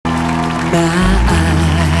And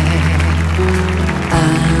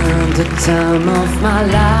the time of my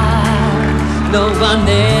life, no one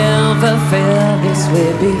ever felt this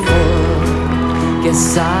way before.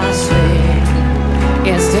 Guess I swear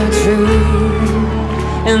it's the truth,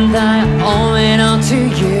 and I owe it all to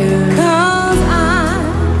you. 'Cause I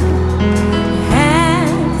had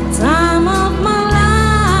the time of my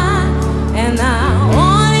life, and I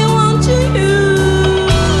only want you.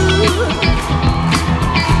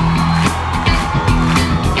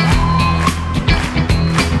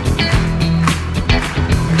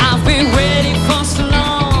 I've been waiting for so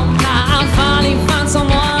long, now I finally found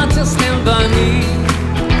someone to stand by me.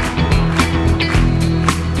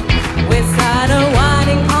 Beside a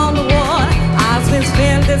writing on the wall, eyes will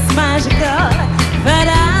spin this magical, but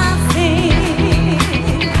I see.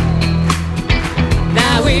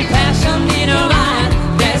 Now we passion in our mind,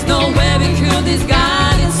 there's no way we could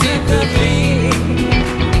disguise it secretly.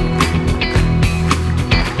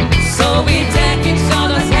 So we take each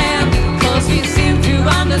other's hand, 'cause we seem to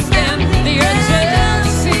understand the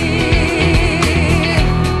urgency.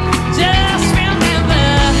 Just remember,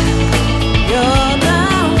 you're the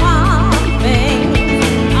one thing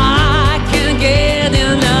I can't get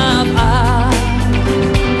enough of.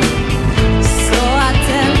 So I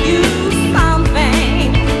tell you something,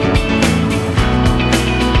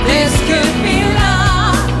 this could be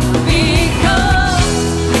love, because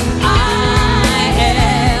I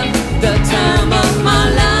have the time of my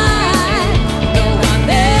life. No one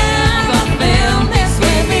ever felt this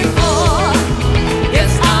way before.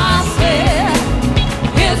 Yes, I swear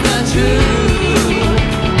it's the truth,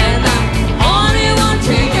 and I only want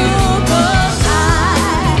to you, 'cause I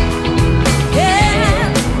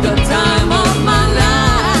have the time of my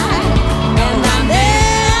life, and I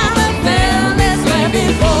never felt this way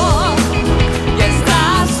before. Yes,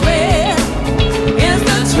 I swear it's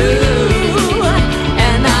the truth,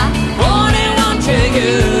 and I only want to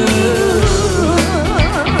you.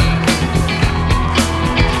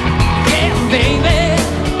 Yeah, baby.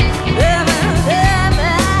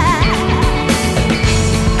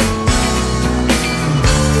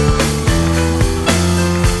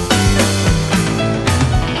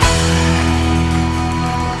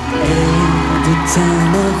 The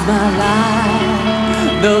time of my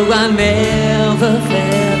life, no, I never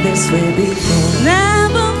felt this way before.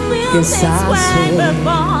 Never felt this way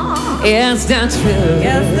before. It's the truth,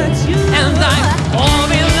 and I